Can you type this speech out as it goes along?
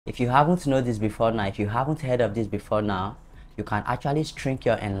If you haven't known this before now, if you haven't heard of this before now, you can actually shrink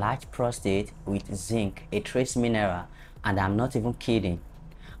your enlarged prostate with zinc, a trace mineral, and I'm not even kidding.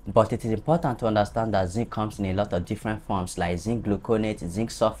 But it is important to understand that zinc comes in a lot of different forms like zinc gluconate,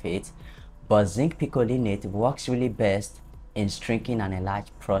 zinc sulfate, but zinc picolinate works really best in shrinking an enlarged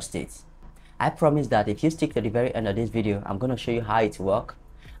prostate. I promise that if you stick to the very end of this video, I'm going to show you how it works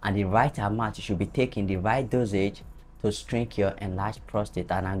and the right amount you should be taking, the right dosage to shrink your enlarged prostate,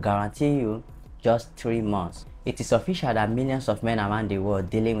 and I guarantee you just 3 months. It is official that millions of men around the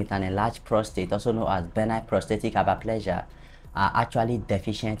world dealing with an enlarged prostate, also known as benign prostatic hyperplasia, are actually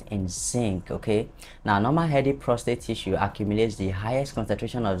deficient in zinc. Okay, now normal healthy prostate tissue accumulates the highest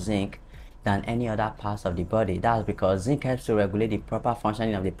concentration of zinc than any other parts of the body. That's because zinc helps to regulate the proper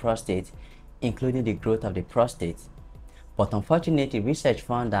functioning of the prostate, including the growth of the prostate. But unfortunately, research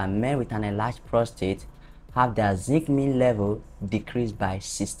found that men with an enlarged prostate have their zinc mean level decreased by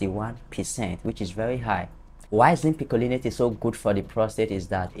 61%, which is very high. Why zinc picolinate is so good for the prostate is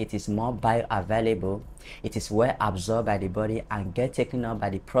that it is more bioavailable, it is well absorbed by the body and get taken up by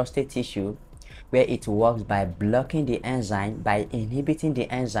the prostate tissue, where it works by blocking the enzyme, by inhibiting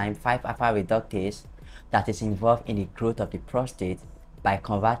the enzyme 5-alpha reductase that is involved in the growth of the prostate, by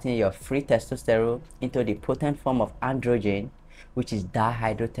converting your free testosterone into the potent form of androgen, which is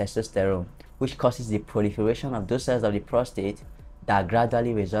dihydrotestosterone, which causes the proliferation of those cells of the prostate that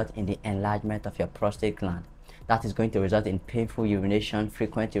gradually result in the enlargement of your prostate gland. That is going to result in painful urination,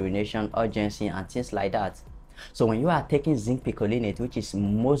 frequent urination, urgency, and things like that. So when you are taking zinc picolinate, which is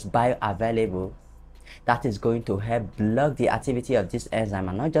most bioavailable, that is going to help block the activity of this enzyme,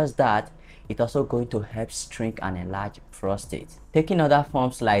 and not just that, it's also going to help shrink and enlarge prostate. Taking other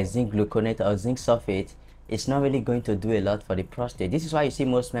forms like zinc gluconate or zinc sulfate is not really going to do a lot for the prostate. This is why you see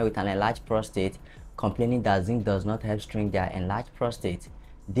most men with an enlarged prostate complaining that zinc does not help shrink their enlarged prostate.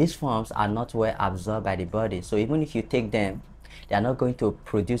 These forms are not well absorbed by the body, so even if you take them, they are not going to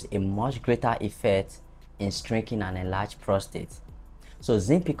produce a much greater effect in shrinking an enlarged prostate. So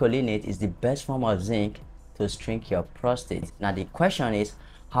zinc picolinate is the best form of zinc to shrink your prostate. Now the question is,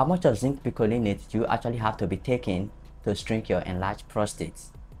 how much of zinc picolinate do you actually have to be taking to shrink your enlarged prostate?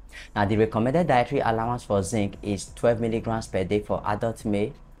 Now the recommended dietary allowance for zinc is 12 milligrams per day for adult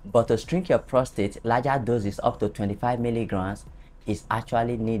male, but to shrink your prostate, larger doses up to 25 milligrams is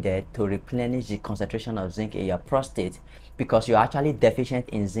actually needed to replenish the concentration of zinc in your prostate, because you're actually deficient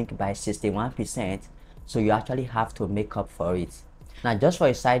in zinc by 61%, so you actually have to make up for it. Now just for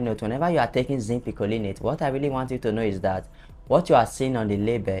a side note, whenever you are taking zinc picolinate, what I really want you to know is that what you are seeing on the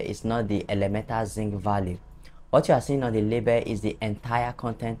label is not the elemental zinc value. What you are seeing on the label is the entire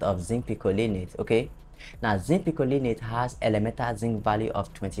content of zinc picolinate. Okay, now zinc picolinate has elemental zinc value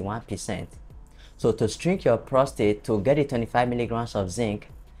of 21%. So to shrink your prostate, to get the 25 milligrams of zinc,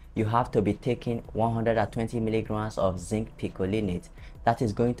 you have to be taking 120 milligrams of zinc picolinate. That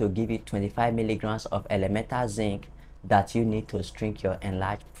is going to give you 25 milligrams of elemental zinc that you need to shrink your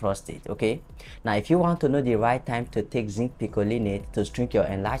enlarged prostate. Okay, now if you want to know the right time to take zinc picolinate to shrink your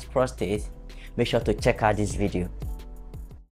enlarged prostate, make sure to check out this video.